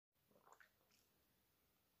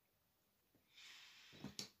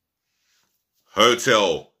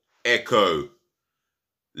Hotel, Echo,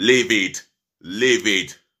 livid,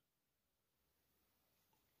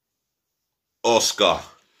 Oscar.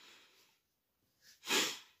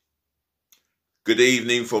 Good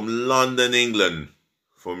evening from London, England.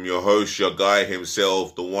 From your host, your guy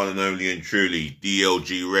himself, the one and only and truly,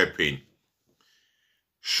 DLG Repping.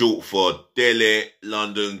 Short for Delhi,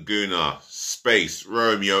 London, Guna, Space,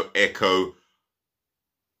 Romeo, Echo,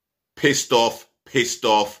 pissed off,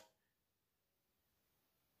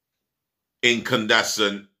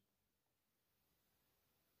 incandescent,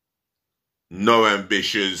 no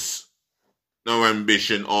ambition,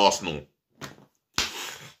 Arsenal.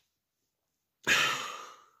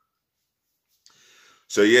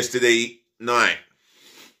 So yesterday night,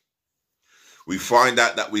 we find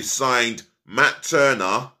out that we signed Matt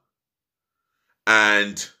Turner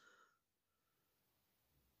and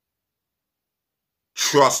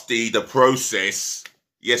Trusty the Process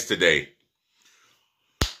yesterday.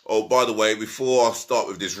 Oh, by the way, before I start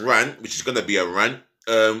with this rant, which is going to be a rant,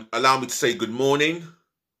 allow me to say good morning,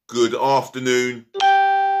 good afternoon,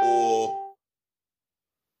 or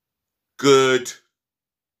good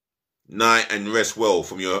night and rest well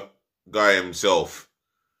from your guy himself.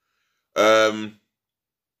 Do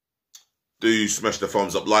smash the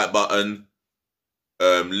thumbs up like button.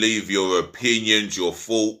 Leave your opinions, your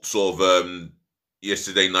thoughts of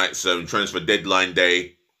yesterday night's transfer deadline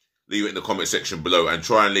day. Leave it in the comment section below and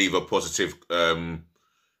try and leave a positive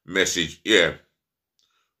message. Yeah.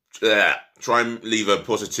 Try and leave a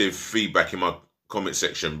positive feedback in my comment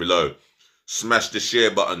section below. Smash the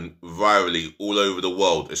share button virally all over the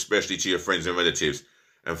world, especially to your friends and relatives.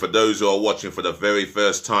 And for those who are watching for the very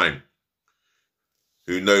first time,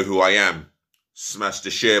 who know who I am, smash the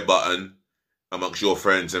share button amongst your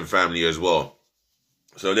friends and family as well.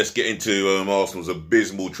 So let's get into Arsenal's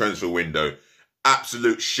abysmal transfer window.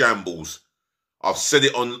 Absolute shambles. I've said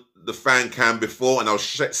it on the fan cam before and I'll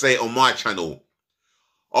say it on my channel.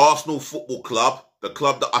 Arsenal Football Club, the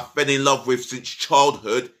club that I fell in love with since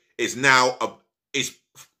childhood, is now a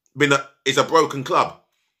broken club.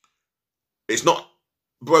 It's not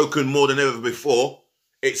broken more than ever before.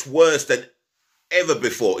 It's worse than ever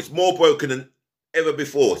before. It's more broken than ever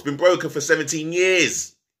before. It's been broken for 17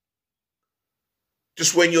 years.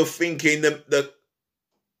 Just when you're thinking the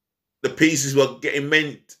pieces were getting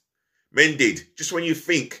mended, just when you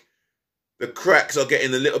think the cracks are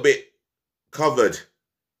getting a little bit covered,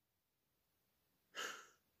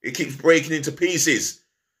 it keeps breaking into pieces.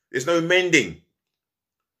 There's no mending.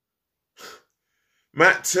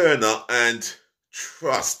 Matt Turner and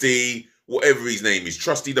Trusty, whatever his name is,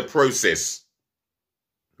 Trusty the Process.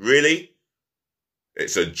 Really?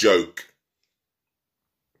 It's a joke.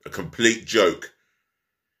 A complete joke.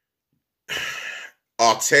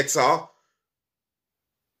 Arteta,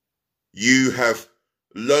 you have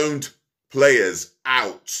loaned players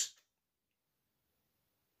out.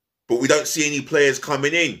 But we don't see any players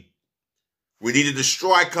coming in. We needed a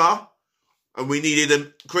striker and we needed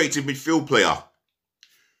a creative midfield player.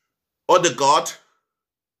 Odegaard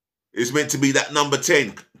is meant to be that number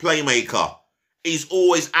 10 playmaker. He's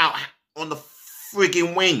always out on the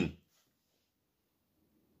frigging wing.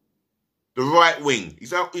 The right wing.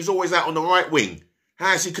 He's always out on the right wing.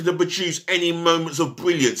 How is he going to produce any moments of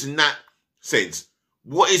brilliance in that sense?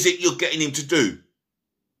 What is it you're getting him to do?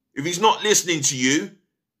 If he's not listening to you,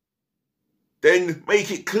 then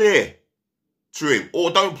make it clear to him,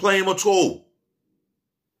 or don't play him at all.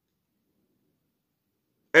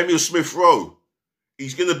 Emil Smith-Rowe,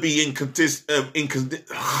 he's going to be inconsistent. Let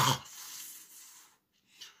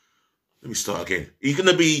me start again. He's going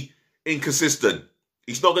to be inconsistent.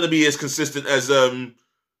 He's not going to be as consistent as a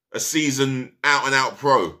seasoned out-and-out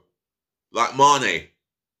pro like Mane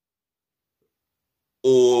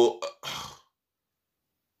or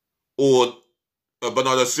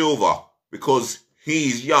Bernardo Silva, because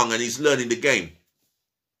he's young and he's learning the game.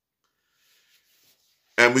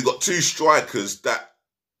 And we've got two strikers that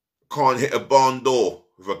can't hit a barn door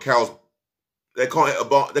with a cow's. They can't hit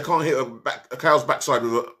a cow's backside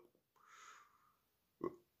with a.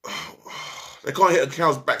 They can't hit a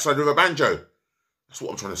cow's backside with a banjo. That's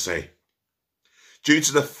what I'm trying to say. Due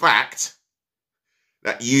to the fact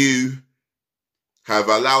that you have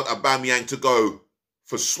allowed Aubameyang to go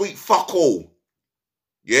for sweet fuck all,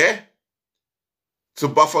 yeah, to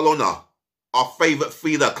Barcelona, our favourite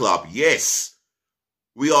feeder club. Yes,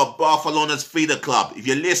 we are Barcelona's feeder club. If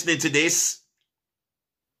you're listening to this,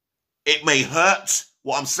 it may hurt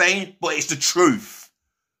what I'm saying, but it's the truth.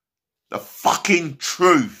 The fucking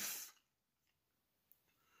truth.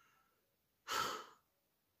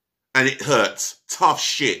 And it hurts. Tough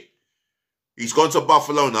shit. He's gone to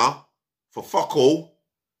Barcelona for fuck all,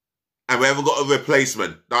 and we haven't got a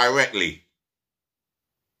replacement directly.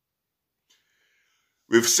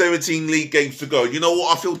 With 17 league games to go, you know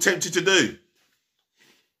what I feel tempted to do?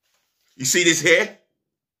 You see this here?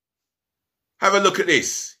 Have a look at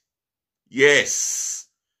this. Yes,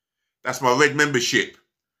 that's my red membership.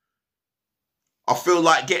 I feel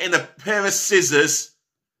like getting a pair of scissors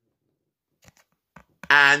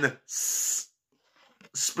and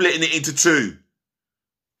splitting it into two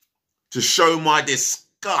to show my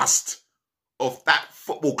disgust of that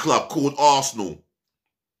football club called Arsenal,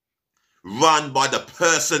 run by the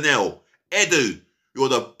personnel. Edu, you're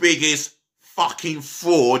the biggest fucking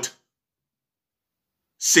fraud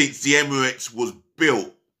since the Emirates was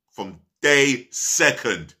built from day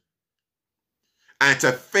second. And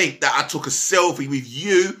to think that I took a selfie with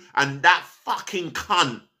you and that fucking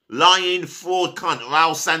cunt, lying fraud cunt,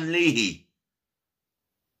 Raul Sanlihi.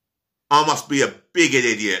 I must be a bigger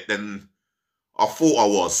idiot than I thought I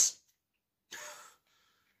was.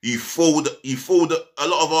 You fooled a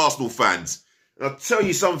lot of Arsenal fans. And I'll tell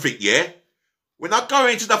you something, yeah? When I go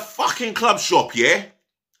into the fucking club shop, yeah?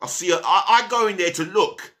 I go in there to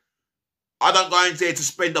look. I don't go in there to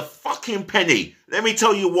spend a fucking penny. Let me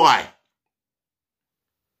tell you why.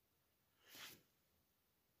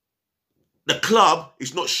 The club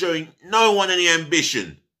is not showing no one any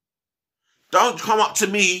ambition. Don't come up to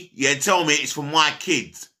me, and tell me it's for my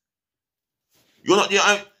kids. You're not,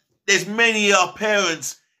 there's many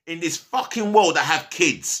parents in this fucking world that have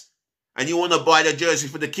kids, and you want to buy the jersey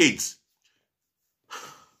for the kids.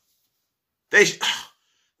 There's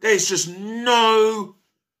just no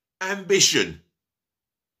ambition,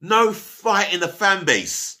 no fight in the fan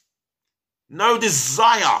base, no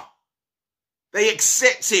desire. They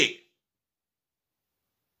accept it.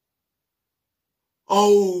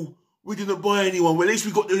 Oh, we didn't buy anyone. Well, at least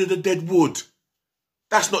we got rid of the dead wood.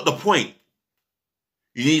 That's not the point.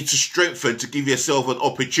 You need to strengthen to give yourself an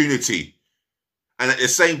opportunity. And at the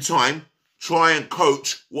same time, try and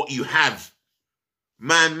coach what you have.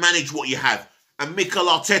 Manage what you have. And Mikel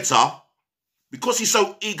Arteta, because he's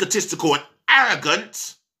so egotistical and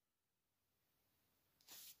arrogant,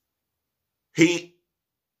 he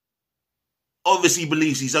obviously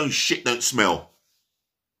believes his own shit don't smell.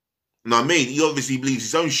 You know what I mean? He obviously believes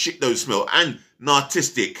his own shit don't smell. And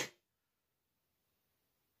narcissistic.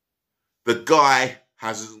 The guy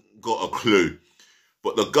hasn't got a clue.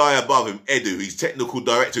 But the guy above him, Edu, he's technical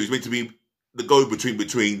director, he's meant to be the go-between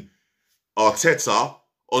between Arteta,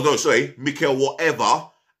 Mikel whatever,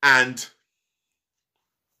 and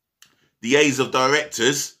the A's of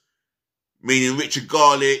directors, meaning Richard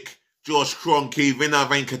Garlick, Josh Kroenke, Venai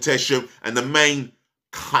Venkatesham, and the main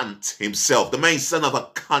cunt himself, the main son of a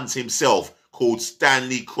cunt himself, called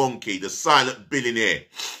Stanley Kroenke, the silent billionaire.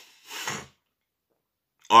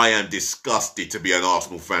 I am disgusted to be an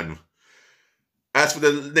Arsenal fan. As for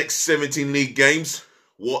the next 17 league games,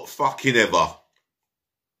 what fucking ever.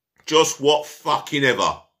 Just what fucking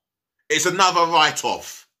ever. It's another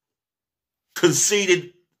write-off.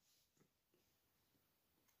 Conceded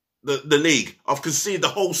the league. I've conceded the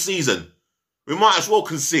whole season. We might as well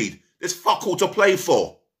concede. There's fuck all to play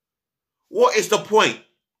for. What is the point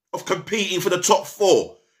of competing for the top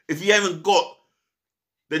four if you haven't got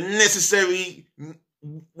the necessary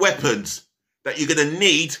weapons that you're going to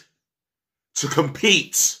need to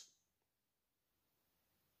compete?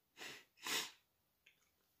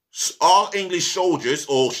 Our English soldiers,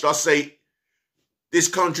 or should I say this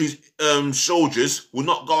country's soldiers, will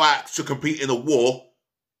not go out to compete in a war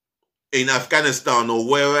in Afghanistan or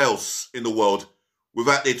where else in the world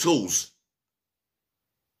without their tools.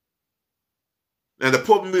 Now, the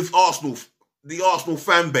problem with Arsenal, the Arsenal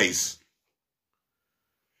fan base,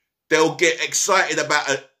 they'll get excited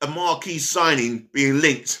about a marquee signing being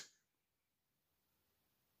linked.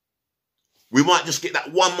 We might just get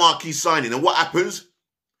that one marquee signing, and what happens?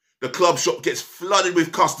 The club shop gets flooded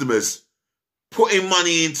with customers putting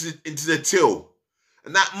money into the till.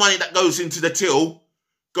 And that money that goes into the till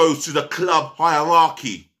goes to the club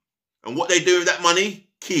hierarchy. And what they do with that money?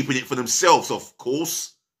 Keeping it for themselves, of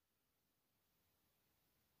course.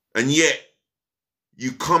 And yet,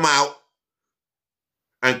 you come out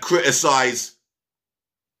and criticise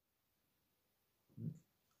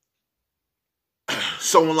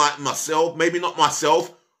someone like myself, maybe not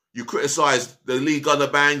myself. You criticise the Lee Gunner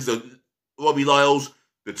Bangs, the Robbie Lyles,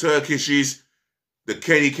 the Turkishes, the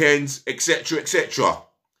Kenny Kens, etc.,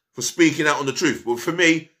 for speaking out on the truth. But for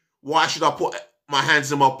me, why should I put my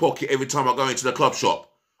hands in my pocket every time I go into the club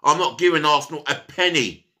shop? I'm not giving Arsenal a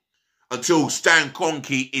penny until Stan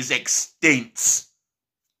Kroenke is extinct.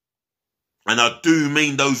 And I do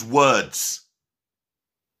mean those words.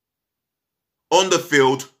 On the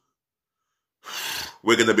field,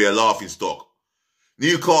 we're going to be a laughing stock.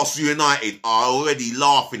 Newcastle United are already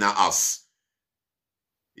laughing at us.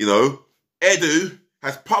 You know, Edu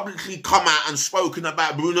has publicly come out and spoken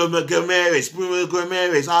about Bruno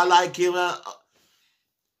Guimaraes. I like him.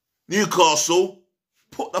 Newcastle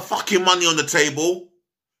put the fucking money on the table.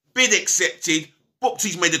 Bid accepted. Booked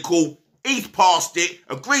his medical. He's passed it.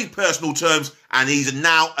 Agreed personal terms. And he's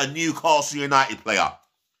now a Newcastle United player.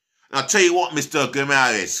 And I'll tell you what, Mr.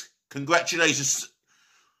 Guimaraes. Congratulations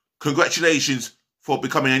for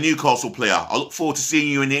becoming a Newcastle player. I look forward to seeing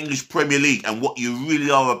you in the English Premier League and what you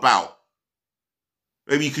really are about.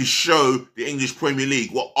 Maybe you can show the English Premier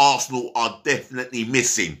League what Arsenal are definitely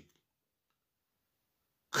missing.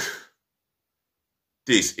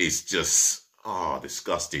 This is just,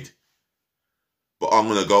 disgusted. But I'm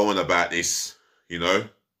going to go on about this, you know.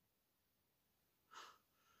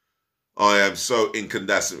 I am so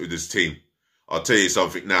incandescent with this team. I'll tell you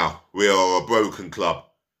something now. We are a broken club.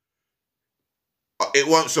 It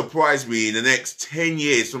won't surprise me in the next 10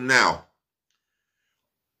 years from now.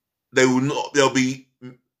 There'll be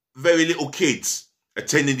very little kids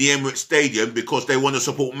attending the Emirates Stadium because they want to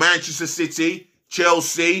support Manchester City,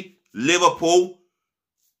 Chelsea, Liverpool,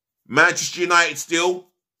 Manchester United still,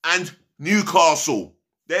 and Newcastle.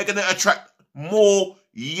 They're going to attract more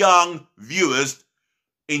young viewers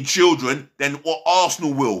in children than what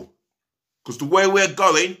Arsenal will. Because the way we're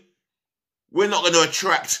going, we're not going to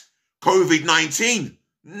attract COVID-19.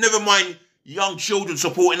 Never mind young children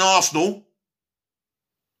supporting Arsenal.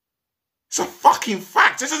 It's a fucking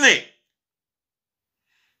fact, isn't it?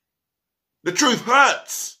 The truth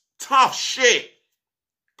hurts. Tough shit.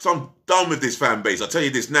 Because I'm done with this fan base. I'll tell you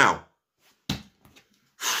this now.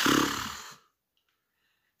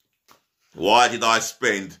 Why did I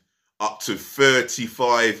spend up to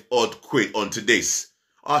 35 odd quid onto this?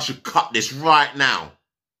 I should cut this right now.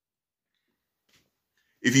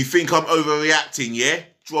 If you think I'm overreacting, yeah,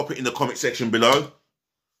 drop it in the comment section below.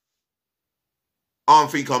 I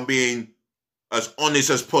think I'm being as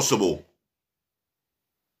honest as possible.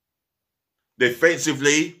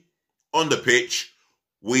 Defensively, on the pitch,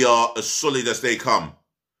 we are as solid as they come.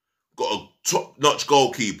 Got a top-notch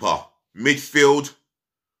goalkeeper. Midfield,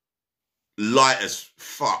 light as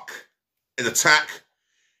fuck. In attack,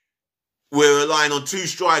 we're relying on 2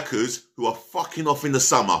 strikers who are fucking off in the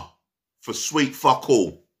summer for sweet fuck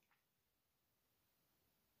all.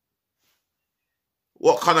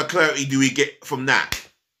 What kind of clarity do we get from that?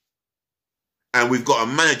 And we've got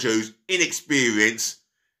a manager who's inexperienced,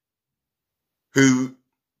 who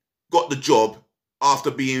got the job after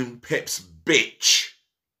being Pep's bitch.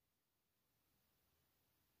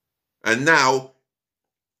 And now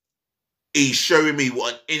he's showing me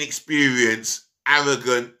what an inexperienced,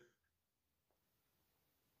 arrogant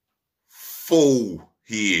fool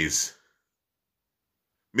he is.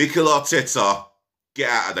 Mikel Arteta, get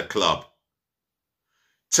out of the club.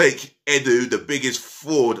 Take Edu, the biggest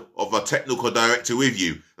fraud of a technical director, with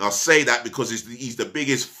you. And I'll say that because he's the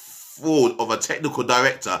biggest fraud of a technical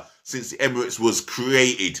director since the Emirates was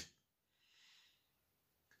created.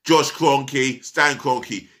 Josh Kroenke, Stan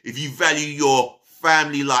Kroenke, if you value your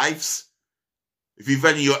family lives, if you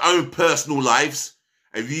value your own personal lives,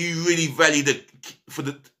 if you really value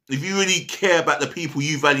if you really care about the people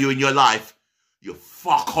you value in your life, you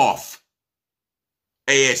fuck off.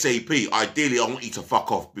 ASAP. Ideally, I want you to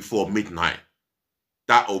fuck off before midnight.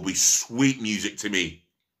 That'll be sweet music to me.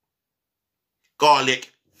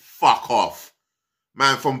 Garlic, fuck off.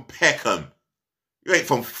 Man from Peckham. You ain't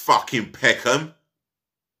from fucking Peckham.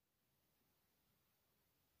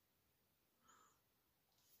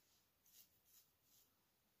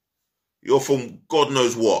 You're from God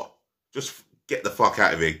knows what. Just get the fuck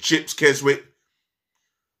out of here. Chips Keswick,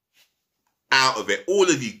 out of it. All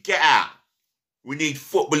of you, get out. We need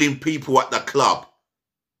footballing people at the club.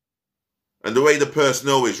 And the way the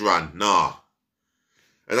personnel is run, nah.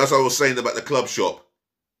 And that's what I was saying about the club shop.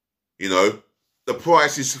 You know, the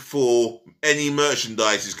prices for any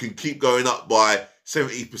merchandises can keep going up by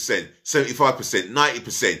 70%, 75%,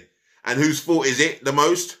 90%. And whose fault is it the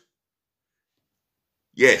most?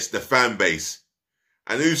 Yes, the fan base.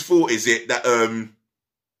 And whose fault is it that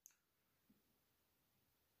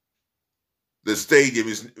the stadium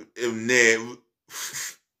is near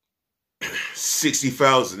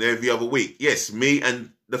 60,000 every other week? Yes, me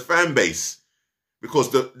and the fan base.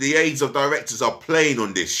 Because the aides of directors are playing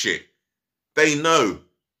on this shit. They know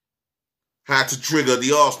how to trigger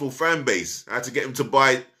the Arsenal fan base, how to get them to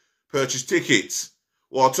purchase tickets.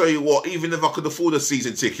 Well, I'll tell you what, even if I could afford a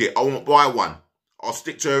season ticket, I won't buy one. I'll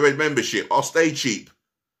stick to a red membership. I'll stay cheap.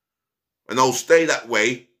 And I'll stay that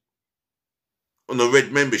way on the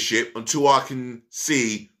red membership until I can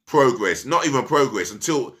see progress. Not even progress,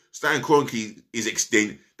 until Stan Kroenke is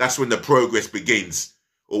extinct. That's when the progress begins.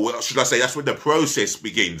 Or should I say, that's when the process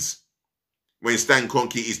begins. When Stan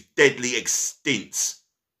Kroenke is deadly extinct.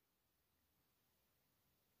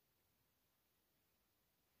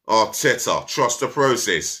 Arteta, trust the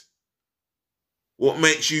process. What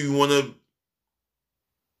makes you want to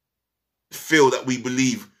feel that we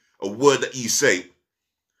believe a word that you say?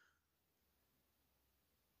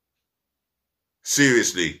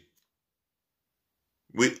 Seriously.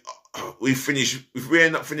 We finish, if we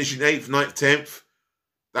end up finishing 8th, 9th, 10th,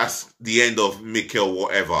 that's the end of Mikel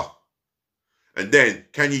whatever. And then,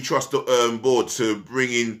 can you trust the board to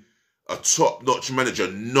bring in a top-notch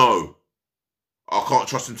manager? No. I can't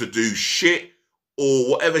trust them to do shit,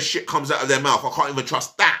 or whatever shit comes out of their mouth. I can't even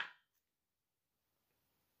trust that.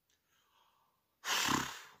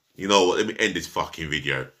 You know what? Let me end this fucking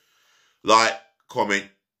video. Like, comment,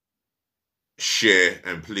 share,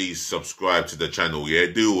 and please subscribe to the channel. Yeah,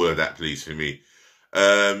 do all of that, please, for me.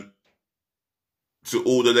 To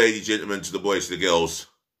all the ladies, gentlemen, to the boys, to the girls,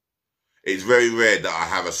 it's very rare that I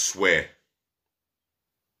have a swear.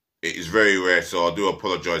 It is very rare, so I do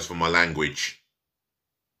apologise for my language.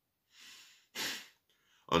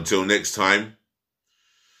 Until next time,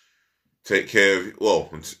 take care of, well,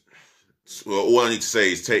 all I need to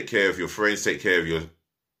say is take care of your friends, take care of your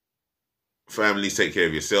families, take care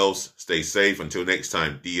of yourselves, stay safe. Until next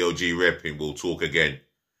time, DLG repping, we'll talk again.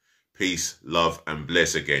 Peace, love, and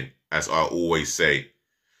bless again. As I always say,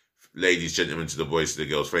 ladies, gentlemen, to the boys, to the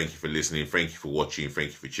girls, thank you for listening, thank you for watching, thank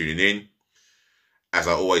you for tuning in. As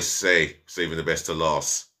I always say, saving the best to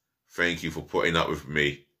last, thank you for putting up with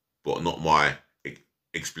me, but not my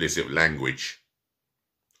explicit language.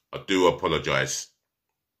 I do apologise.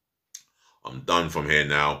 I'm done from here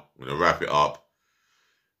now. I'm going to wrap it up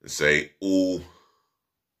and say all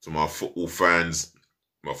to my football fans,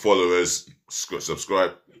 my followers,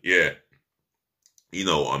 subscribe. Yeah, you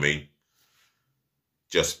know what I mean.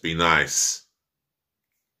 Just be nice.